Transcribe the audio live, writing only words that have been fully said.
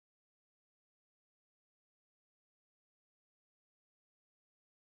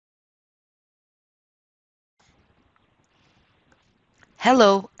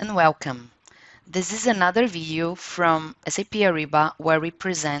Hello and welcome. This is another video from SAP Ariba where we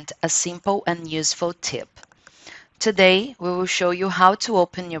present a simple and useful tip. Today we will show you how to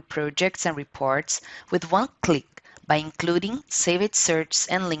open your projects and reports with one click by including saved searches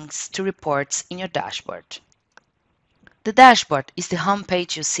and links to reports in your dashboard. The dashboard is the home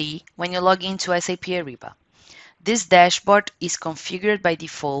page you see when you log into SAP Ariba. This dashboard is configured by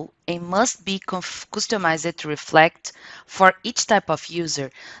default and must be customized to reflect, for each type of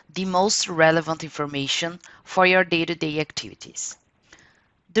user, the most relevant information for your day-to-day activities.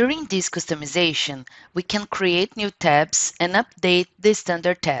 During this customization, we can create new tabs and update the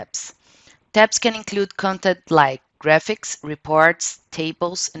standard tabs. Tabs can include content like graphics, reports,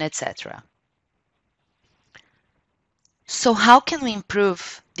 tables, and etc. So how can we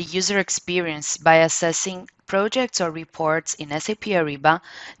improve the user experience by accessing projects or reports in SAP Ariba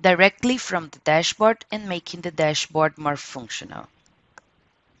directly from the dashboard and making the dashboard more functional?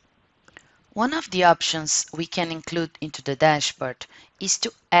 One of the options we can include into the dashboard is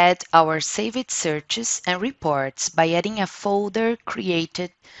to add our saved searches and reports by adding a folder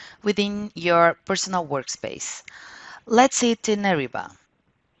created within your personal workspace. Let's see it in Ariba.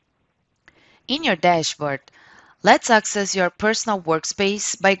 In your dashboard, let's access your personal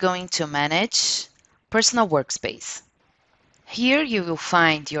workspace by going to Manage, Personal Workspace. Here you will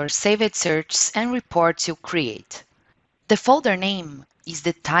find your saved searches and reports you create. The folder name is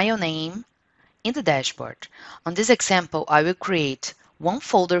the tile name in the dashboard. On this example, I will create one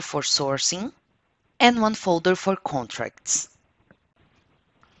folder for sourcing and one folder for contracts.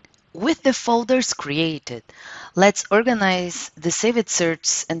 With the folders created, let's organize the saved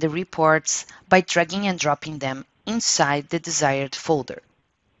searches and the reports by dragging and dropping them inside the desired folder.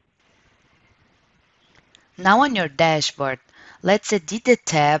 Now on your dashboard, let's edit the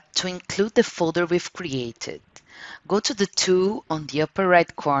tab to include the folder we've created. Go to the tool on the upper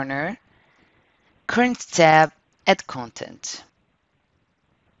right corner, Current tab, Add Content,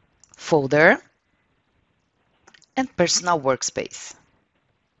 Folder, and Personal Workspace.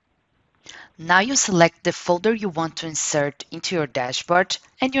 Now you select the folder you want to insert into your dashboard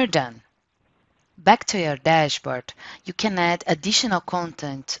and you're done. Back to your dashboard, you can add additional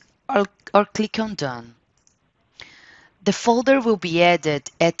content or click on Done. The folder will be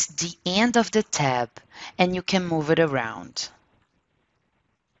added at the end of the tab and you can move it around.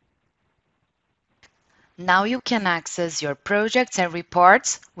 Now you can access your projects and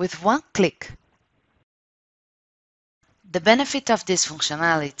reports with one click. The benefit of this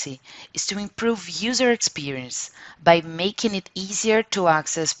functionality is to improve user experience by making it easier to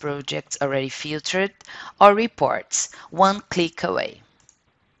access projects already filtered or reports one click away.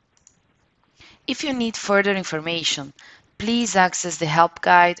 If you need further information, please access the Help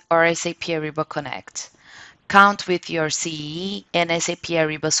Guide or SAP Ariba Connect. Count with your CEE and SAP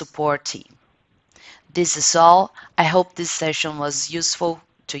Ariba support team. This is all. I hope this session was useful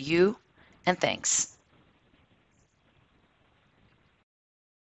to you, and thanks.